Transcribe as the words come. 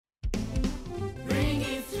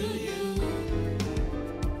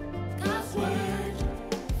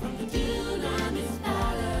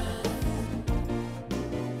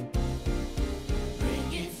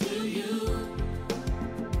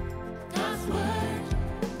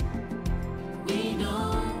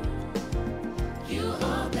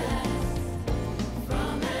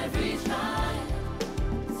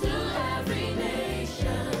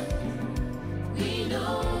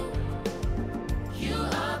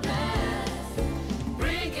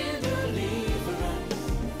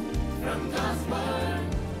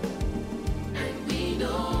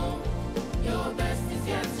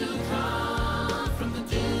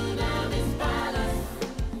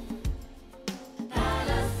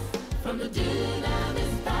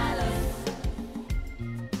Dunamis Palace.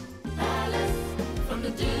 Palace, from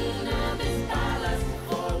the Dunamis Palace.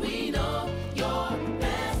 For we know your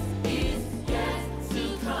best is yet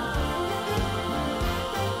to come.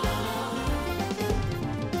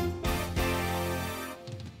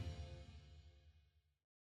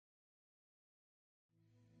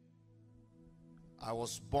 I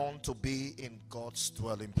was born to be in God's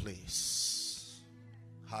dwelling place.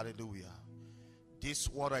 Hallelujah. This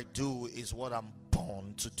what I do is what I'm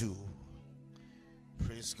born to do.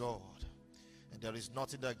 Praise God. And there is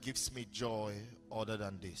nothing that gives me joy other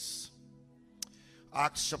than this.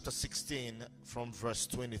 Acts chapter 16 from verse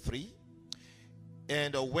 23.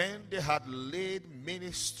 And when they had laid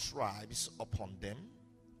many stripes upon them,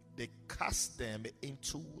 they cast them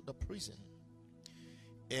into the prison,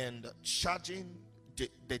 and charging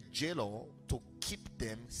the jailer to keep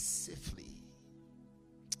them safely.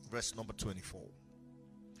 Verse number 24.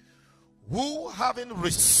 Who, having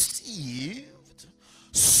received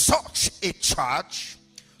such a charge,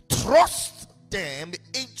 thrust them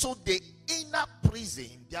into the inner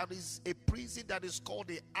prison. There is a prison that is called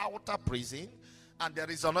the outer prison, and there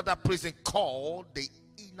is another prison called the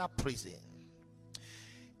inner prison,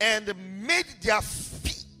 and made their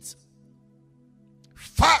feet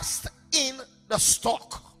fast in the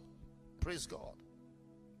stock. Praise God.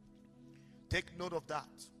 Take note of that.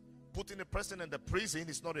 Putting a person in the prison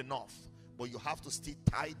is not enough, but you have to still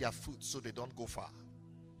tie their foot so they don't go far.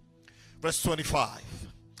 Verse 25.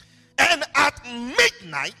 And at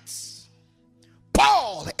midnight,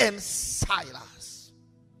 Paul and Silas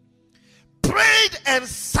prayed and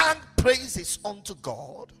sang praises unto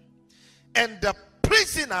God, and the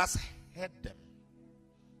prisoners heard them.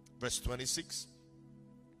 Verse 26.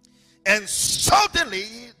 And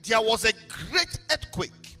suddenly there was a great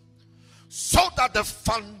earthquake, so that the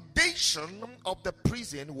foundation of the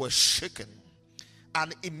prison was shaken,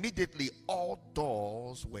 and immediately all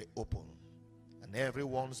doors were open, and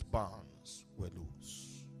everyone's bonds were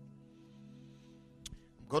loose.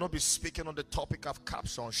 I'm going to be speaking on the topic of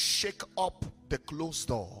caption, shake up the closed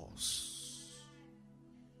doors.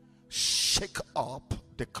 Shake up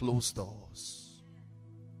the closed doors.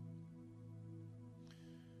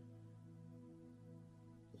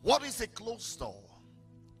 What is a closed door?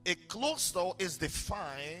 A closed door is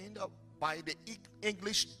defined by the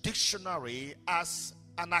English dictionary as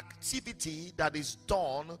an activity that is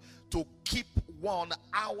done to keep one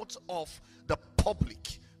out of the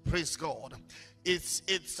public. Praise God. It's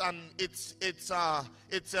an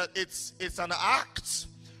act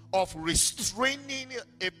of restraining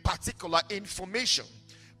a particular information.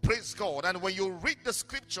 Praise God. And when you read the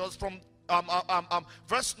scriptures from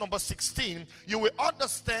verse number 16, you will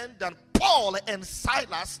understand that Paul and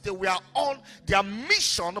Silas, they were on their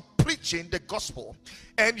mission preaching the gospel.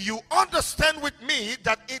 And you understand with me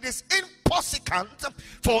that it is impossible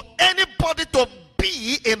for anybody to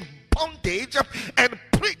be in bondage and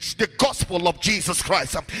preach the gospel of Jesus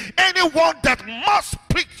Christ. Anyone that must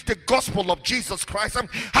preach the gospel of Jesus Christ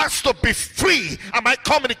has to be free. Am I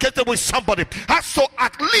communicating with somebody? Has to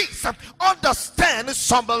at least understand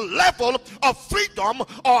some level of freedom,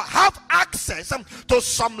 or have access to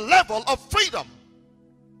some level of freedom.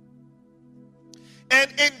 And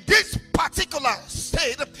in this particular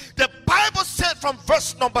state, the Bible said from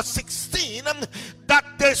verse number 16 that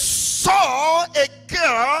they saw a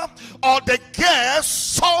girl, or the girl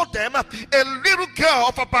saw them, a little girl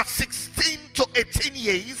of about 16 to 18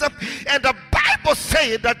 years. And the Bible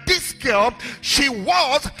said that this girl, she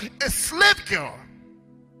was a slave girl.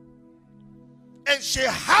 And she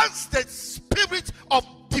has the spirit of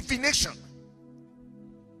divination.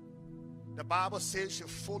 The Bible says she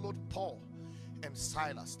followed Paul and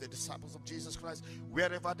Silas, the disciples of Jesus Christ,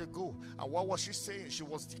 wherever they go. And what was she saying? She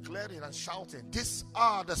was declaring and shouting, these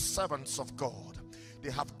are the servants of God. They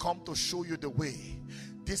have come to show you the way.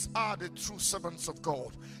 These are the true servants of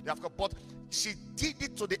God. They have come. But she did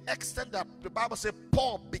it to the extent that the Bible said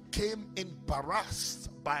Paul became embarrassed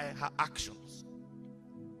by her actions.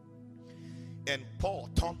 And Paul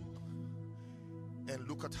turned and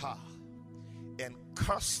looked at her and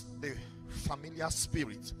cursed the familiar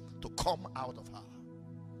spirit to come out of her.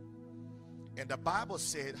 And the Bible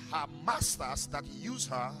said her masters that used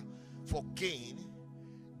her for gain,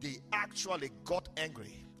 they actually got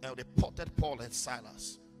angry and reported Paul and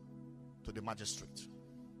Silas to the magistrate.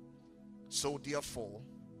 So therefore,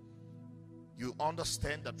 you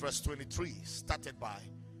understand that verse 23 started by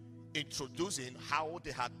introducing how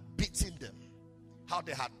they had beaten them, how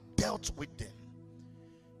they had dealt with them.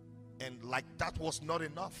 And like that was not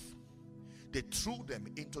enough, they threw them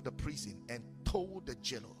into the prison and told the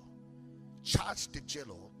jailer, charged the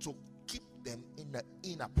jailer to keep them in the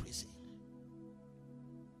inner prison.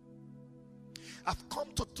 I've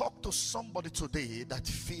come to talk to somebody today that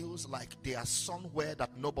feels like they are somewhere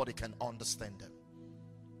that nobody can understand them.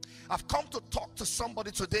 I've come to talk to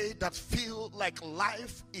somebody today that feel like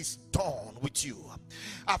life is done with you.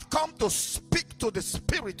 I've come to speak to the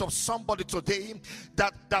spirit of somebody today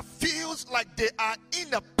that feels like they are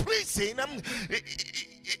in a prison.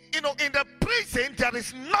 In the prison, there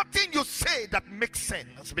is nothing you say that makes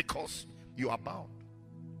sense because you are bound.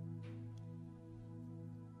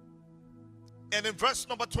 And in verse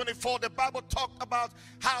number 24, the Bible talked about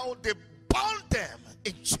how they bound them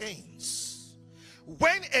in chains.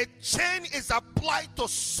 When a chain is applied to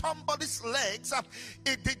somebody's legs,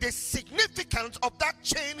 the significance of that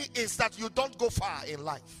chain is that you don't go far in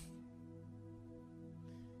life.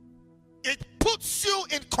 It puts you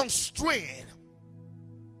in constraint.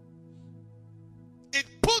 It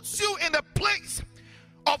puts you in a place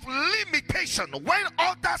of limitation. When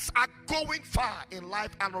others are going far in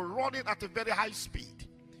life and running at a very high speed,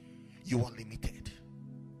 you are limited.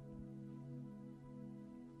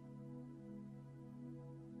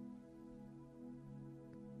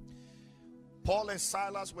 Paul and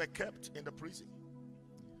Silas were kept in the prison.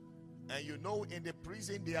 And you know, in the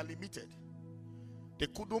prison they are limited. They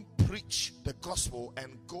couldn't preach the gospel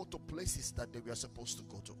and go to places that they were supposed to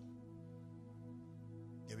go to.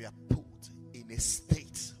 They were put in a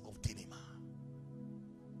state of dilemma.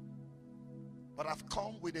 But I've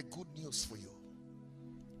come with a good news for you.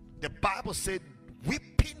 The Bible said,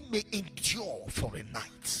 weeping may endure for a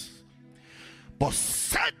night, but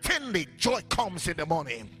certainly joy comes in the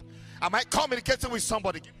morning. Am I communicating with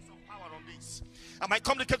somebody? Give me some power on this. Am I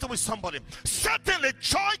communicating with somebody? Certainly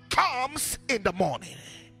joy comes in the morning.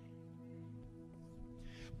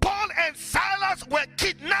 Paul and Silas were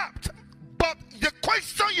kidnapped. But the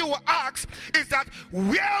question you will ask is that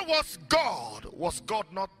where was God? Was God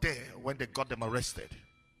not there when they got them arrested?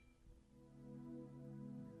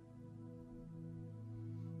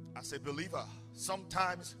 As a believer,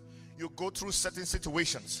 sometimes you go through certain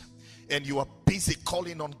situations and you are busy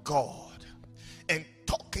calling on God and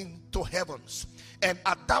talking to heavens, and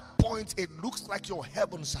at that point it looks like your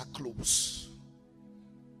heavens are closed.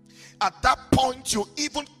 At that point you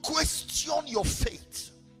even question your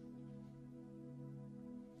faith.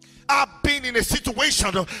 I've been in a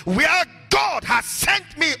situation where God has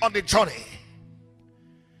sent me on the journey,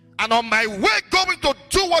 and on my way going to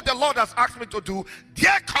do what the Lord has asked me to do,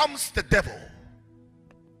 there comes the devil.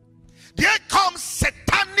 There comes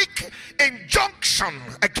satanic injunction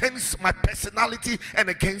against my personality and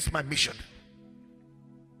against my mission.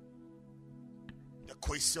 The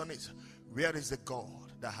question is, where is the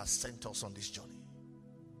God that has sent us on this journey?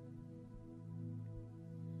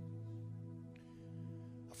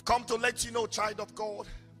 I've come to let you know, child of God,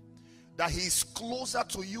 that He is closer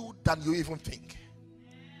to you than you even think.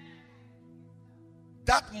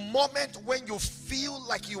 That moment when you feel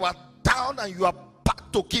like you are down and you are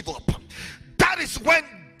about to give up, that is when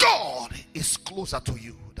God is closer to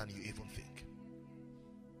you than you even think.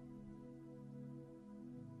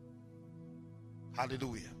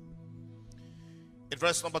 Hallelujah. In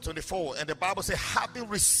verse number 24, and the Bible says, having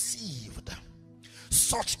received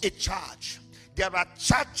such a charge, there are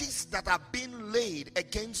charges that are being laid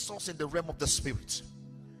against us in the realm of the spirit.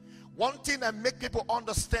 One thing I make people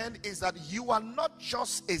understand is that you are not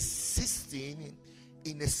just existing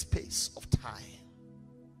in a space of time.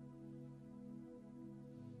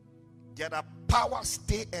 There are powers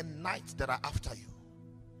day and night that are after you.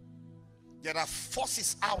 There are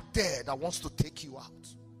forces out there that wants to take you out.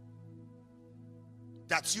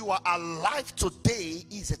 That you are alive today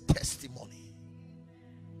is a testimony.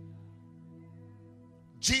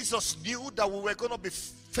 Jesus knew that we were going to be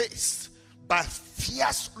faced by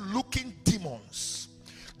fierce looking demons.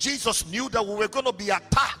 Jesus knew that we were going to be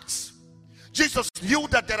attacked. Jesus knew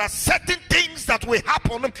that there are certain things that will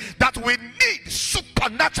happen that we need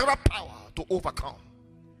supernatural power to overcome.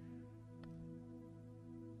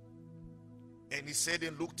 And he said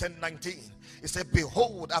in Luke 10:19, he said,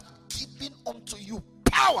 behold, I've given unto you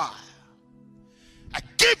power. I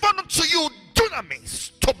give unto you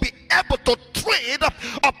dunamis to be able to tread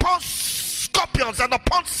upon scorpions and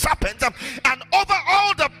upon serpents and over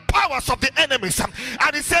all the powers of the enemies.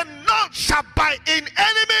 And he said, none shall by in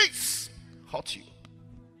enemies hurt you.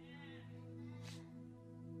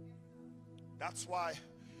 That's why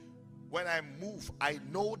when I move, I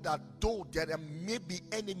know that though there may be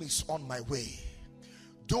enemies on my way,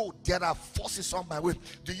 though there are forces on my way,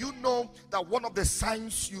 do you know that one of the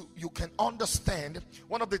signs you can understand,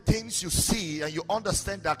 one of the things you see and you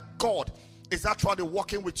understand that God is actually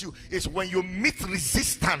working with you is when you meet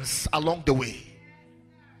resistance along the way.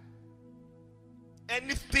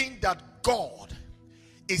 Anything that God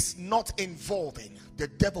is not involved in, the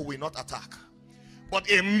devil will not attack. But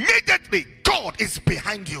immediately God is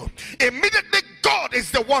behind you. Immediately God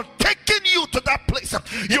is the one taking you to that place.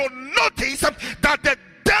 You notice that the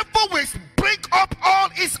devil will bring up all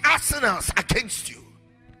his arsenals against you.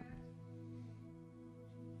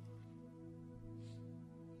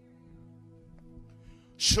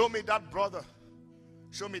 Show me that brother.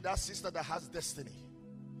 Show me that sister that has destiny.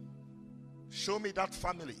 Show me that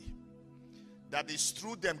family that is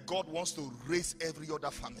through them God wants to raise every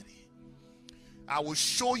other family. I will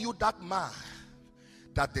show you that man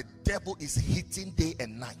that the devil is hitting day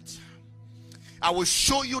and night. I will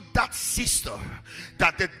show you that sister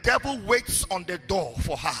that the devil waits on the door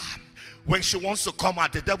for her. When she wants to come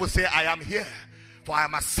out, the devil say, I am here, for I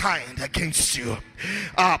am assigned against you.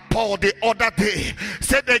 Paul the other day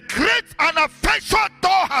said, the great and effectual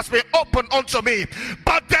door has been opened unto me,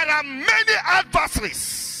 but there are many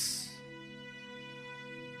adversaries.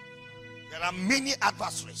 There are many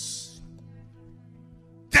adversaries.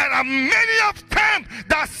 There are many of them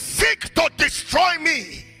that seek to destroy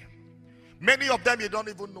me. Many of them you don't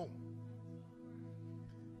even know.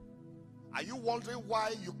 Are you wondering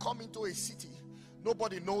why you come into a city,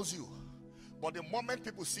 nobody knows you, but the moment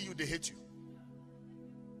people see you, they hate you?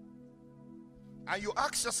 And you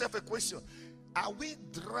ask yourself a question: are we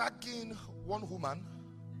dragging one woman?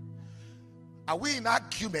 Are we in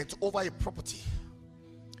argument over a property?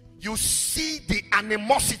 You see the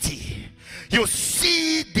animosity, you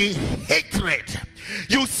see the hatred,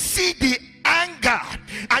 you see the anger,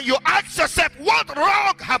 and you ask yourself, what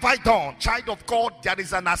wrong have I done? Child of God, there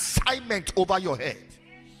is an assignment over your head.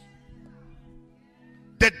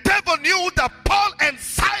 The devil knew that Paul and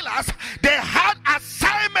Silas, they had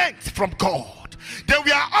assignments from God. They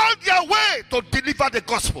were on their way to deliver the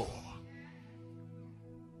gospel.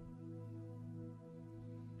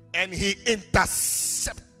 And he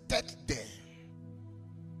intercepted them.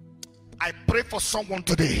 I pray for someone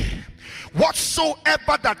today,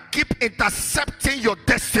 whatsoever that keep intercepting your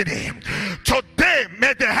destiny, today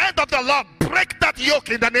may the hand of the Lord break that yoke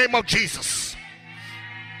in the name of Jesus.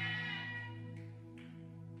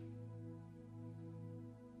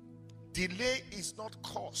 Delay is not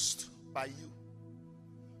caused by you.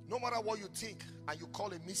 No matter what you think and you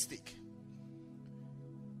call a mistake,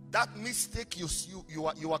 that mistake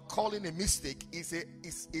you are calling a mistake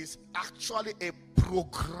is actually a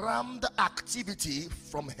programmed activity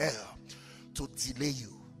from hell to delay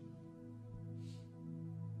you.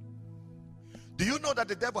 Do you know that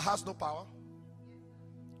the devil has no power?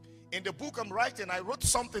 In the book I'm writing, I wrote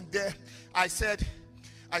something there. I said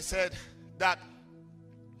that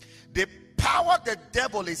the power the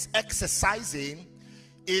devil is exercising,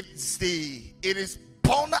 it is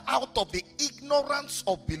born out of the ignorance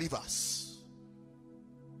of believers.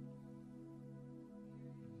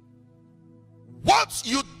 What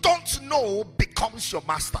you don't know becomes your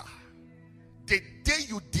master. The day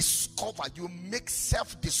you discover, you make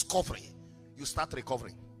self-discovery, you start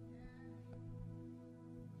recovering.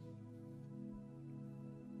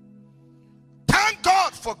 Thank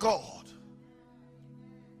God for God.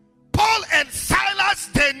 Paul and Silas,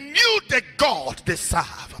 they knew the God they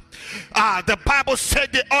serve. The Bible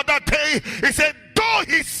said the other day, he said, though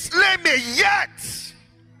he slay me,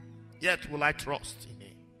 yet will I trust in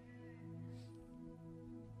him.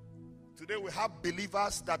 Today we have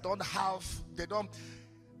believers that don't have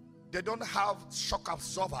shock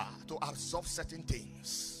absorber to absorb certain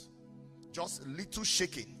things. Just little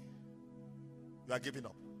shaking, you are giving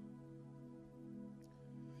up.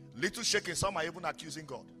 Little shaking, some are even accusing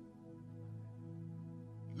God.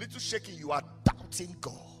 Little shaking, you are doubting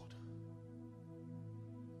God.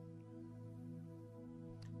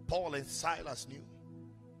 Paul and Silas knew.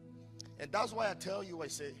 And that's why I tell you, I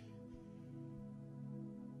say,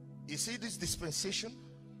 you see this dispensation?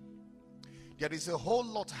 There is a whole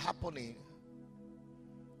lot happening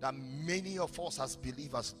that many of us as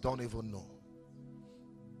believers don't even know.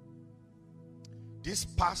 This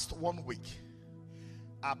past 1 week,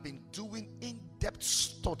 I've been doing in-depth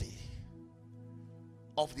study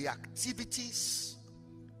of the activities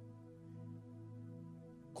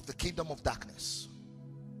of the kingdom of darkness.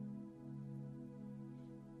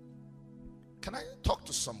 Can I talk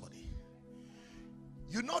to somebody?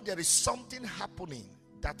 You know there is something happening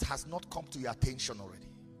that has not come to your attention already.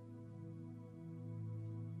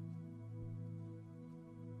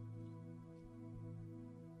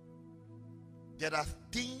 There are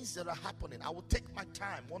things that are happening. I will take my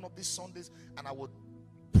time one of these Sundays and I will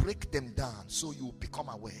break them down so you become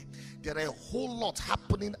aware. There are a whole lot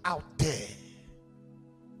happening out there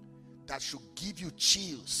that should give you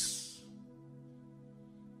chills.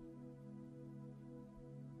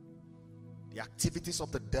 The activities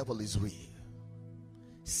of the devil is real.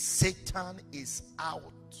 Satan is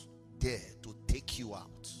out there to take you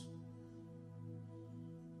out.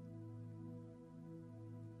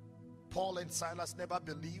 Paul and Silas never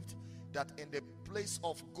believed that in the place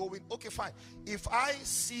of going, okay, fine, if I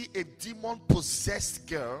see a demon possessed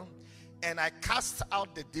girl and I cast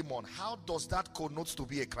out the demon, how does that connote to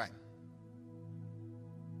be a crime?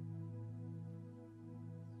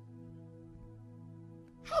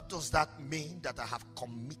 How does that mean that I have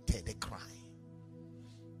committed a crime?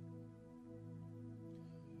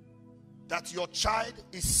 That your child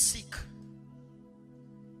is sick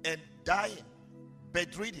and dying,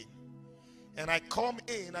 bedridden, and I come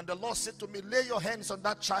in and the Lord said to me, lay your hands on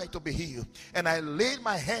that child to be healed. And I laid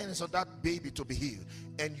my hands on that baby to be healed.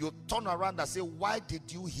 And you turn around and say, why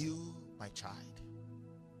did you heal my child?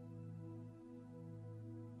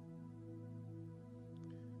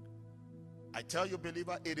 I tell you,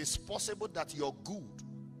 believer, it is possible that your good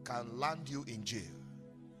can land you in jail.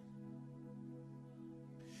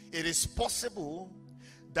 It is possible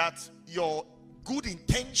that your good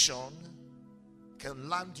intention can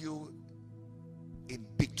land you in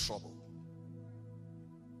big trouble.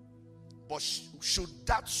 But should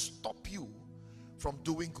that stop you from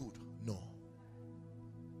doing good? No.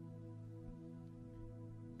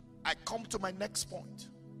 I come to my next point.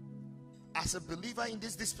 As a believer in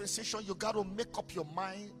this dispensation, you got to make up your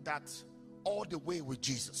mind that all the way with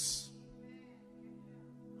Jesus.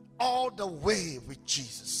 All the way with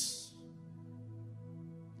Jesus.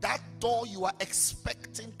 That door you are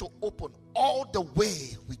expecting to open, all the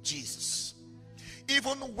way with Jesus.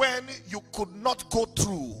 Even when you could not go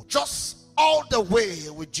through, just all the way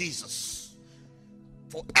with Jesus.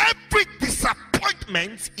 For every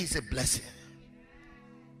disappointment is a blessing.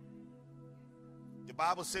 The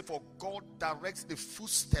Bible says, for God directs the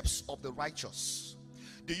footsteps of the righteous.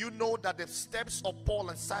 Do you know that the steps of Paul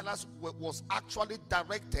and Silas was actually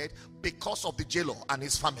directed because of the jailer and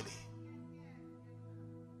his family?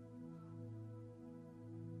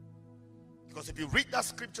 Because if you read that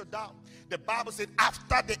scripture down, the Bible said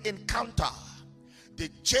after the encounter, the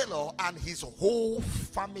jailer and his whole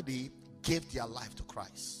family gave their life to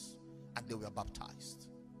Christ and they were baptized.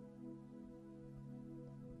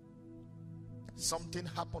 Something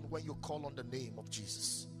happened when you call on the name of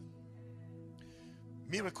Jesus.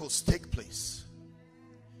 Miracles take place.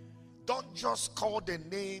 Don't just call the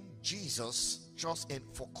name Jesus just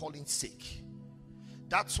for calling's sake.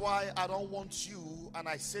 That's why I don't want you, and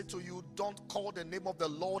I say to you, don't call the name of the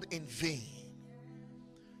Lord in vain.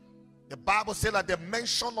 The Bible says that the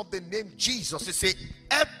mention of the name Jesus, it says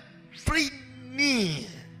every knee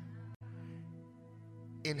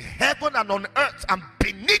in heaven and on earth and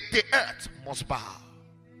beneath the earth must bow.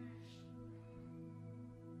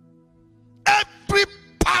 Every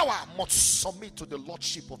power must submit to the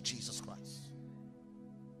lordship of Jesus Christ.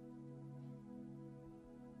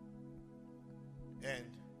 And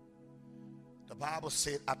the Bible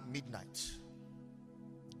said at midnight,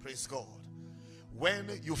 praise God, when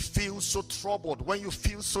you feel so troubled, when you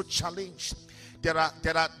feel so challenged, there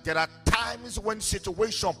are times when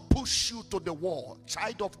situation push you to the wall.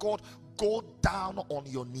 Child of God, go down on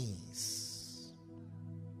your knees.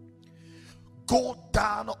 Go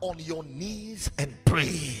down on your knees and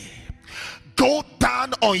pray. Go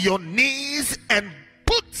down on your knees and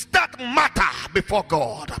put that matter before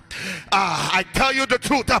God. I tell you the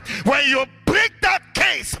truth, when you bring that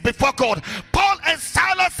case before God, Paul and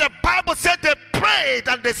Silas, the Bible said they prayed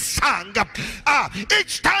and they sang.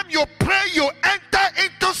 Each time you pray, you enter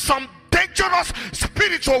into some dangerous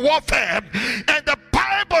spiritual warfare, and the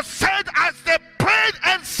Bible said as they prayed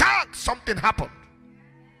and sang, something happened.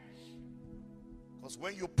 Because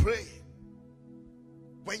when you pray,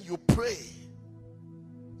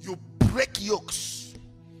 you break yokes.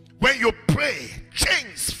 When you pray,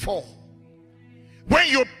 chains fall. When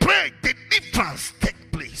you pray, deliverance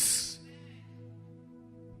take place.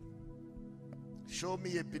 Show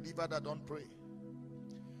me a believer that don't pray.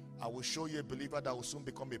 I will show you a believer that will soon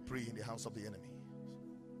become a prey in the hands of the enemy.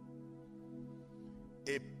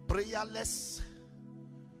 A prayerless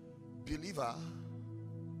believer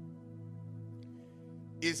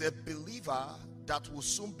is a believer that will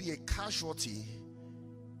soon be a casualty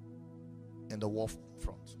in the war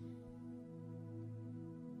front.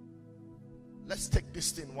 Let's take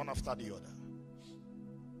this thing one after the other.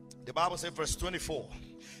 The Bible says, verse 24,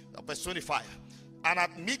 verse 25. And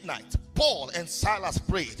at midnight, Paul and Silas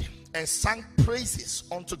prayed and sang praises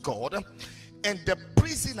unto God, and the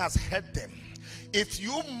prison has heard them. If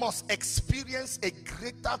you must experience a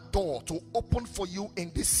greater door to open for you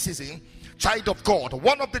in this season, child of God,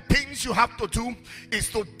 one of the things you have to do is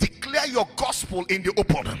to declare your gospel in the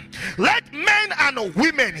open. Let men and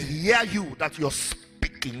women hear you that you're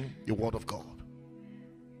speaking the word of God.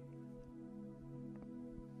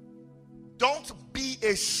 Don't be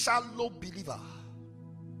a shallow believer.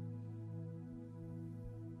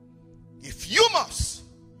 If you must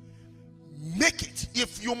make it,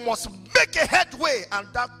 if you must make a headway and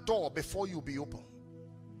that door before you be open,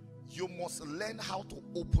 you must learn how to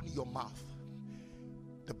open your mouth.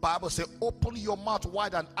 The Bible says, open your mouth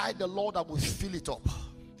wide and I, the Lord, I will fill it up.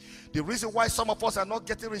 The reason why some of us are not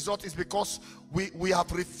getting results is because we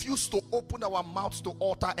have refused to open our mouths to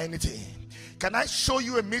alter anything. Can I show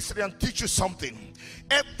you a mystery and teach you something?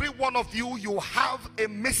 Every one of you, you have a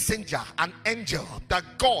messenger, an angel that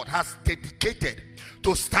God has dedicated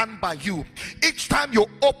to stand by you. Each time you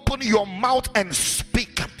open your mouth and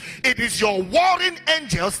speak, it is your warring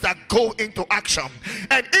angels that go into action.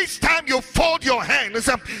 And each time you fold your hands,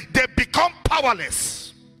 they become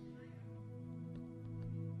powerless.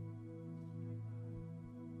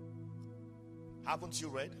 Haven't you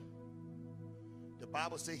read? The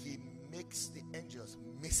Bible says he makes the angels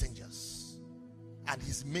messengers and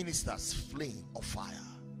his ministers flame of fire.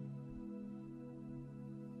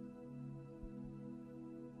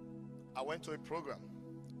 I went to a program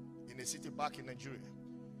in a city back in Nigeria.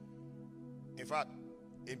 In fact,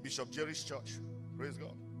 in Bishop Jerry's church. Praise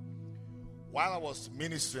God. While I was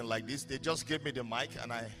ministering like this, they just gave me the mic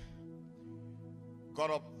and I got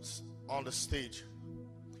up on the stage.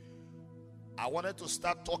 I wanted to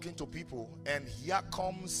start talking to people, and here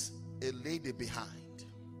comes a lady behind.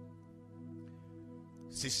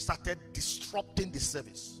 She started disrupting the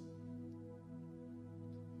service.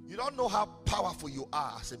 You don't know how powerful you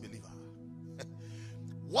are as a believer.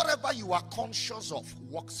 Whatever you are conscious of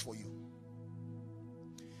works for you.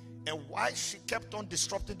 And why she kept on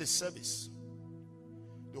disrupting the service,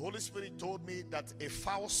 the Holy Spirit told me that a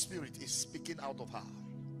foul spirit is speaking out of her.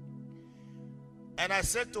 And I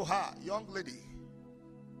said to her, young lady,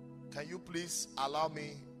 can you please allow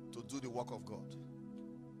me to do the work of God?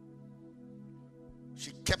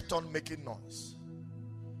 She kept on making noise.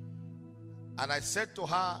 And I said to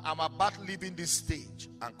her, I'm about leaving this stage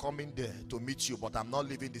and coming there to meet you, but I'm not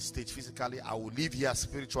leaving the stage physically. I will leave here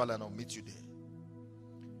spiritually and I'll meet you there.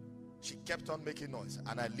 She kept on making noise,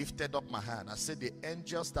 and I lifted up my hand. I said, the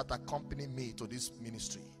angels that accompany me to this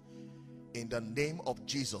ministry, in the name of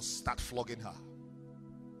Jesus, start flogging her.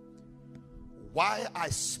 While I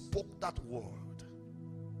spoke that word,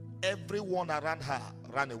 everyone around her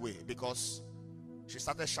ran away because she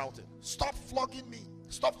started shouting, stop flogging me,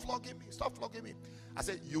 stop flogging me, stop flogging me. I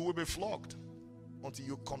said, you will be flogged until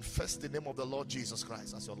you confess the name of the Lord Jesus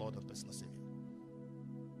Christ as your Lord and personal Savior.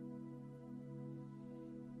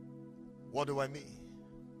 What do I mean?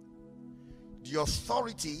 The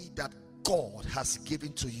authority that God has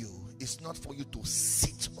given to you is not for you to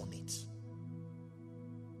sit on it.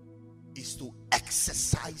 It's to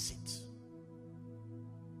exercise it.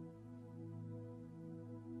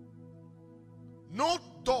 No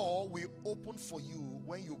door will open for you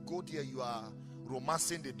when you go there. You are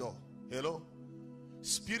romancing the door. Hello?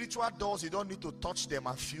 Spiritual doors, you don't need to touch them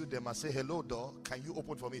and feel them and say, hello door, can you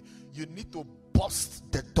open for me? You need to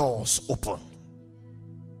bust the doors open.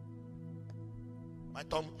 My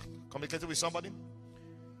tongue communicated with somebody.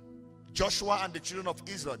 Joshua and the children of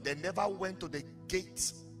Israel, they never went to the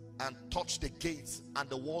gates and touched the gates and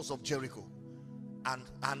the walls of Jericho and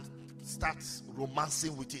start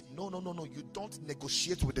romancing with it. No. You don't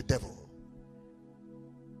negotiate with the devil.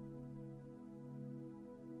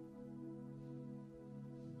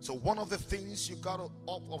 So one of the things you got to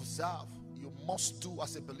observe, you must do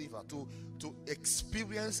as a believer, to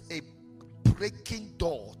experience a breaking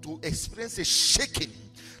door, to experience a shaking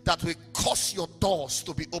that will cause your doors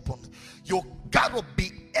to be opened. You got to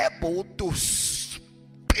be able to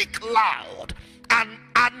speak loud and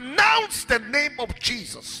announce the name of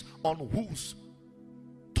Jesus on whose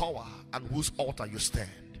tower and whose altar you stand.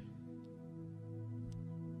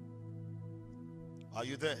 Are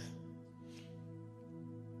you there?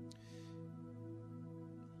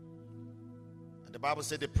 The Bible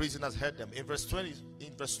said the prisoners heard them. In verse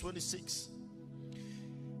 26,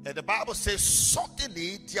 and the Bible says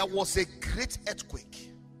suddenly there was a great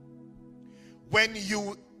earthquake. When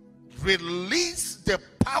you release the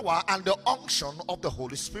power and the unction of the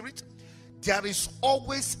Holy Spirit, there is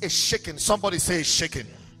always a shaking. Somebody say shaking.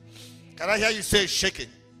 Can I hear you say shaking?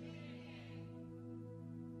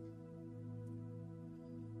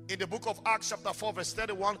 In the book of Acts chapter 4 verse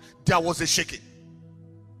 31, there was a shaking.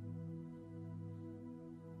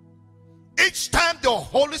 Each time the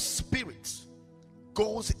Holy Spirit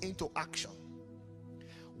goes into action,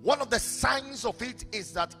 one of the signs of it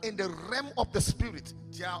is that in the realm of the Spirit,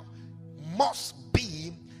 there must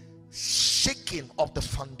be shaking of the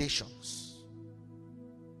foundations.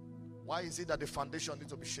 Why is it that the foundation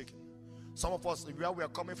needs to be shaken? Some of us, where we are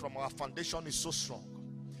coming from, our foundation is so strong.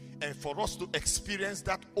 And for us to experience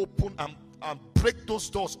that open and break those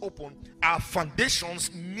doors open, our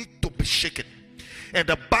foundations need to be shaken. And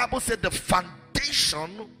the Bible said the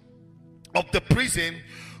foundation of the prison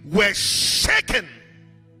were shaken.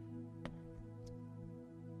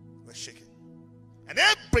 Were shaken. And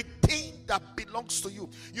everything that belongs to you.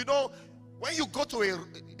 You know, when you go to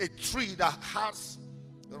a tree that has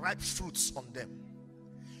ripe fruits on them,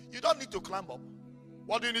 you don't need to climb up.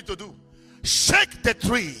 What do you need to do? Shake the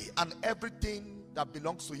tree, and everything that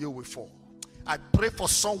belongs to you will fall. I pray for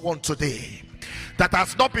someone today that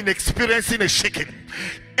has not been experiencing a shaking.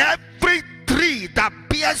 Every tree that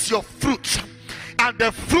bears your fruit and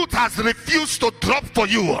the fruit has refused to drop for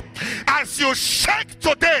you, as you shake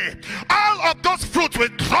today, all of those fruits will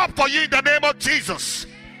drop for you in the name of Jesus.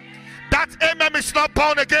 That amen is not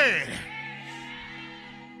born again.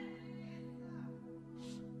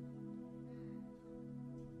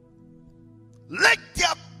 Let there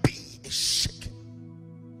be a shaking.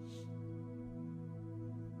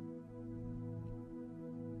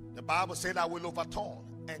 The Bible said, I will overturn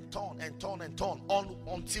and turn and turn and turn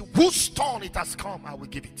until whose turn it has come, I will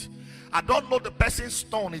give it. I don't know the person's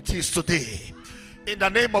turn it is today, in the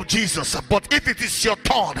name of Jesus, but if it is your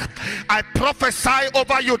turn, I prophesy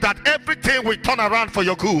over you that everything will turn around for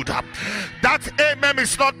your good. That amen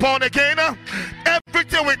is not born again.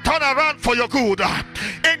 Everything will turn around for your good.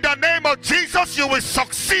 In the name of Jesus, you will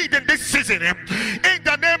succeed in this season. In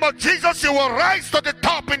the name of Jesus, you will rise to the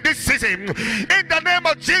top in this season. In the name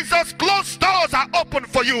of Jesus, closed doors are open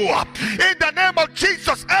for you. In the name of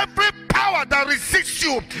Jesus, every power that resists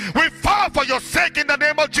you will fall for your sake in the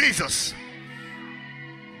name of Jesus.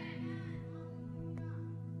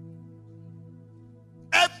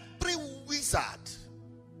 Every wizard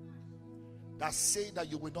that say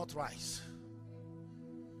that you will not rise,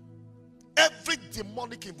 every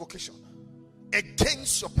demonic invocation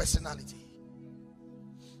against your personality,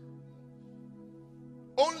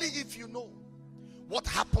 only if you know what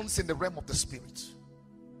happens in the realm of the spirit,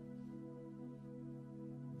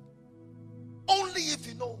 only if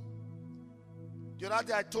you know. The other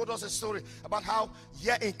day I told us a story about how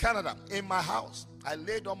here in Canada, in my house, I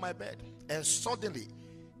laid on my bed and suddenly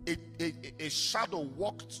a shadow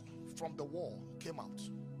walked from the wall, came out.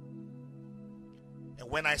 And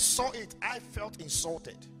when I saw it, I felt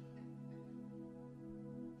insulted.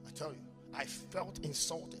 I tell you, I felt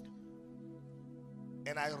insulted.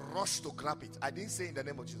 And I rushed to grab it. I didn't say in the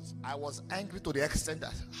name of Jesus. I was angry to the extent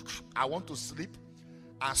that I want to sleep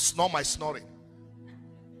and snore my snoring.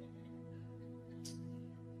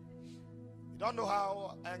 You don't know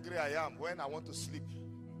how angry I am when I want to sleep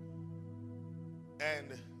and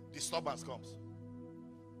disturbance comes.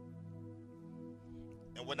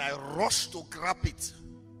 And when I rush to grab it,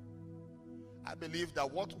 I believe that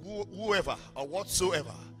whoever or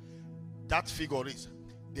whatsoever that figure is,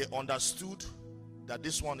 they understood that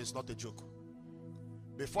this one is not a joke.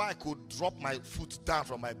 Before I could drop my foot down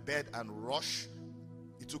from my bed and rush,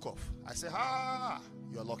 it took off. I said,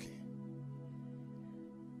 you're lucky.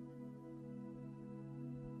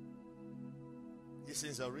 These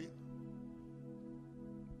things are real.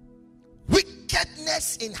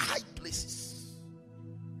 Wickedness in high places.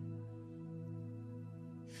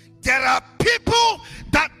 There are people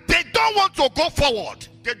that they don't want to go forward.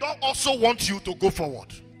 They don't also want you to go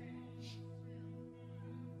forward.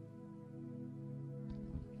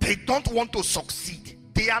 They don't want to succeed.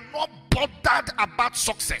 They are not bothered about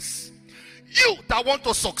success. You that want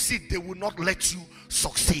to succeed, they will not let you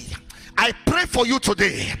succeed. I pray for you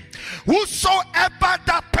today. Whosoever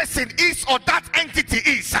that person is or that entity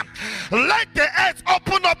is, let the earth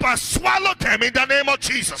open up and swallow them in the name of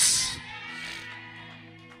Jesus.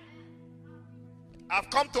 I've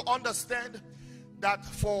come to understand that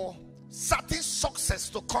for certain success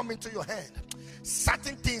to come into your hand,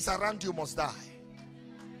 certain things around you must die.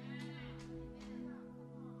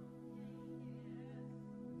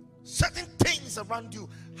 Certain things around you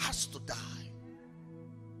has to die.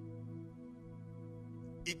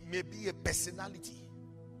 It may be a personality,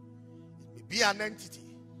 it may be an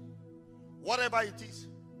entity, whatever it is.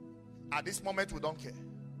 At this moment, we don't care.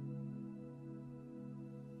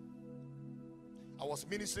 I was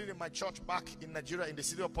ministering in my church back in Nigeria, in the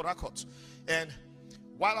city of Port Harcourt, and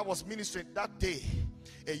While I was ministering that day,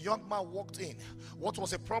 a young man walked in. What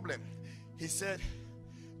was the problem? He said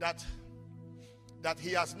that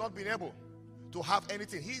he has not been able to have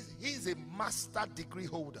anything. He's a master degree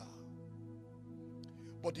holder.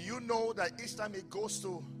 But do you know that each time he goes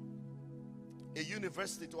to a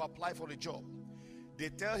university to apply for a job, they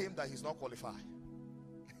tell him that he's not qualified?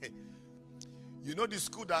 You know the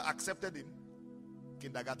school that accepted him?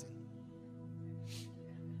 Kindergarten.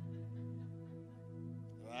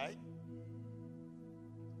 Right?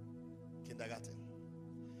 Kindergarten.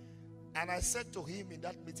 And I said to him in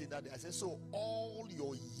that meeting that day, I said, so all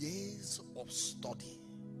your years of study.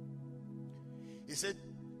 He said,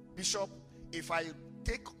 Bishop, if I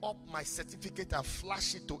take up my certificate and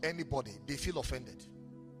flash it to anybody, they feel offended.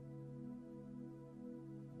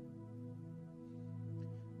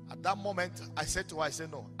 At that moment, I said to her, I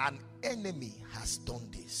said, no, an enemy has done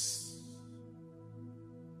this.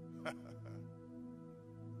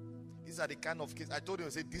 These are the kind of case. I told him, I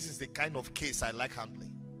said, this is the kind of case I like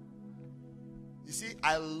handling. You see,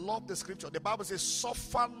 I love the scripture. The Bible says,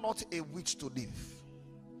 suffer not a witch to live.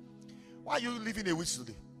 Why are you leaving a witch to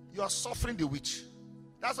live? You are suffering the witch.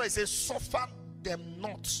 That's why it says, suffer them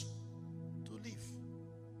not to live.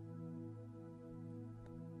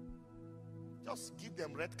 Just give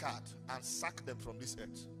them red card and sack them from this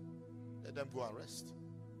earth. Let them go and rest.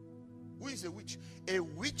 Who is a witch? A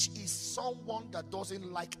witch is someone that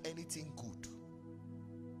doesn't like anything good.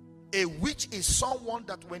 A witch is someone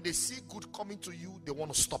that when they see good coming to you, they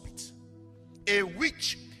want to stop it. A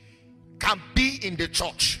witch can be in the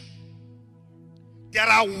church. There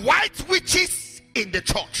are white witches in the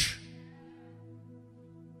church.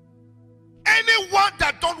 Anyone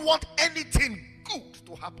that don't want anything good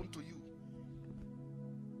to happen to you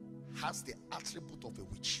has the attribute of a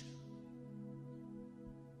witch.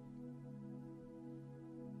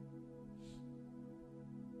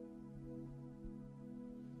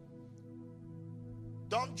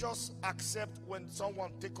 Don't just accept when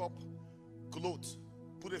someone take up clothes,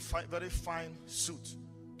 put a very fine suit,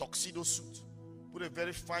 tuxedo suit, put a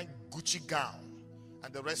very fine Gucci gown,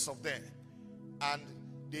 and the rest of them, and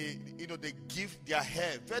they give their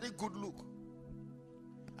hair very good look.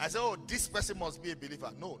 I say, oh, this person must be a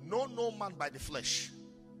believer. No man by the flesh.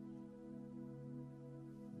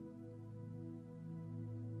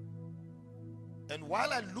 And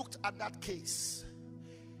while I looked at that case,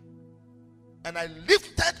 and I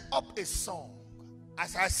lifted up a song,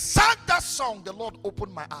 as I sang that song, the Lord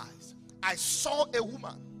opened my eyes. I saw a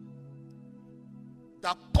woman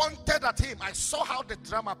that pointed at him. I saw how the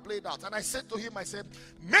drama played out. And I said to him, I said,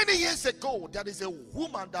 many years ago, there is a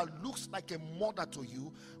woman that looks like a mother to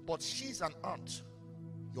you, but she's an aunt,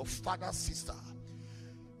 your father's sister.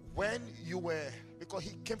 When you were, because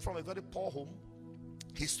he came from a very poor home,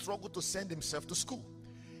 he struggled to send himself to school.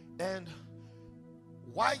 And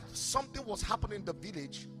why something was happening in the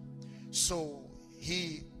village, so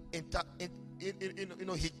he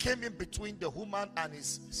came in between the woman and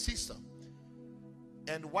his sister.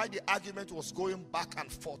 And while the argument was going back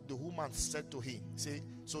and forth, the woman said to him, say,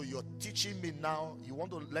 so you're teaching me now, you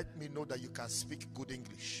want to let me know that you can speak good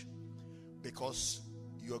English because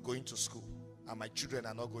you're going to school and my children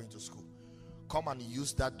are not going to school. Come and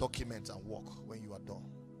use that document and work when you are done.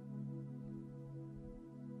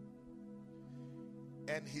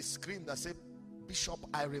 And he screamed and said, Bishop,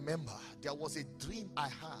 I remember there was a dream I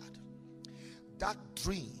had. That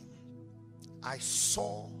dream, I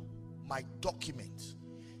saw my document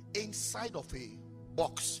inside of a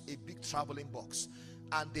box, a big traveling box,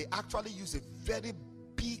 and they actually use a very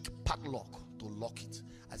big padlock to lock it.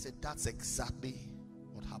 I said, that's exactly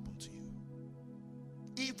what happened to you.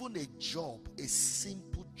 Even a job, a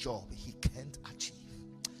simple job, he can't achieve.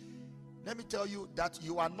 Let me tell you that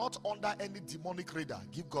you are not under any demonic radar.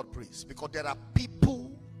 Give God praise. Because there are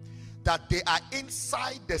people that they are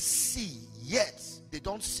inside the sea, yet they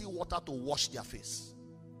don't see water to wash their face.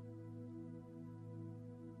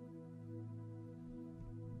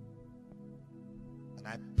 And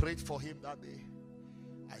I prayed for him that day.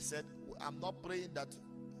 I said, I'm not praying that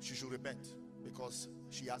she should repent, because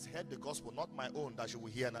she has heard the gospel, not my own, that she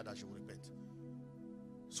will hear now that she will repent.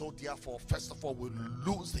 So therefore, first of all, we'll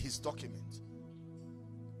lose his document.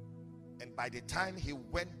 And by the time he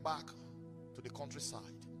went back to the countryside,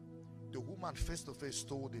 the woman face to face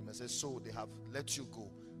told him and said, so they have let you go.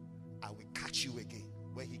 I will catch you again.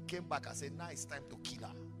 When he came back, I said, now it's time to kill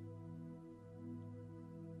her.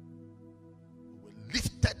 We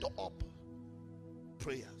lifted up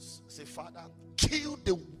prayers. Say, Father, kill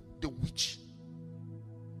the witch.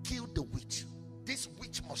 Kill the witch. This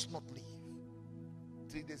witch must not leave.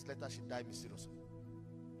 3 days later, she died mysteriously.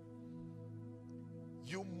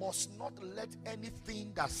 You must not let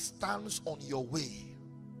anything that stands on your way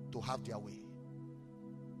to have their way.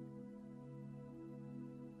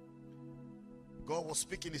 God was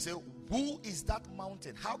speaking. He said, who is that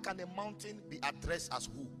mountain? How can a mountain be addressed as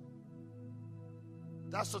who?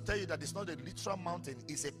 That's to tell you that it's not a literal mountain,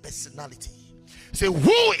 it's a personality. Say,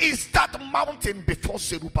 who is that mountain before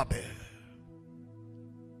Zerubbabel?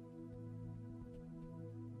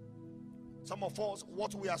 Some of us,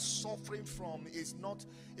 what we are suffering from is not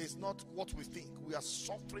what we think. We are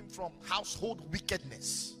suffering from household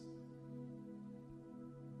wickedness.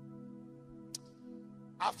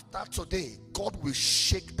 After today, God will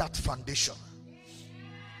shake that foundation.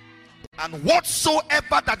 And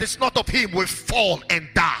whatsoever that is not of him will fall and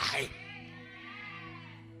die.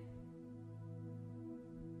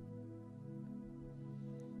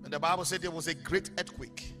 And the Bible said there was a great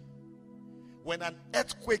earthquake. When an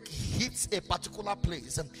earthquake hits a particular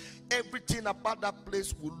place, and everything about that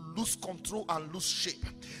place will lose control and lose shape,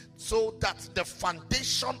 so that the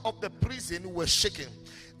foundation of the prison was shaken,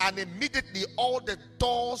 and immediately all the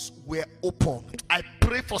doors were opened. I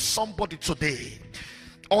pray for somebody today,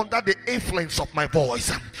 under the influence of my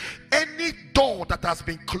voice, any door that has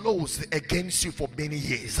been closed against you for many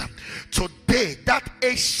years, today that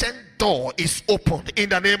ancient door is opened in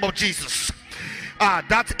the name of Jesus.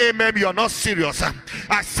 That amen, you're not serious.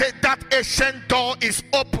 I said that ancient door is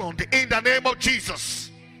opened in the name of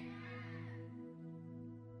Jesus.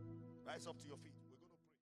 Rise up to your feet.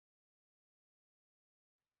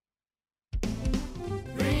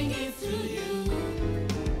 Bring it to you.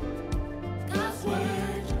 God's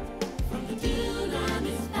word from the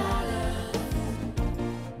Dunamis Palace.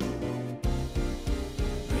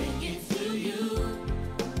 Bring it to you.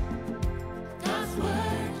 God's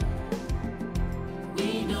word.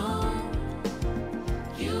 We know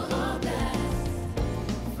you are blessed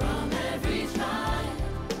from every tribe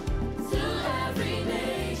to every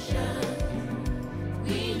nation.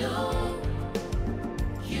 We know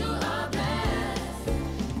you are blessed,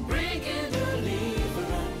 bringing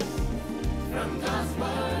deliverance from God's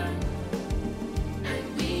word.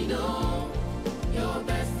 And we know your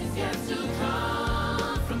best is yet to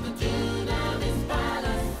come from the Dunamis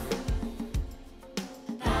Palace.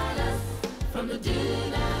 From the Dunamis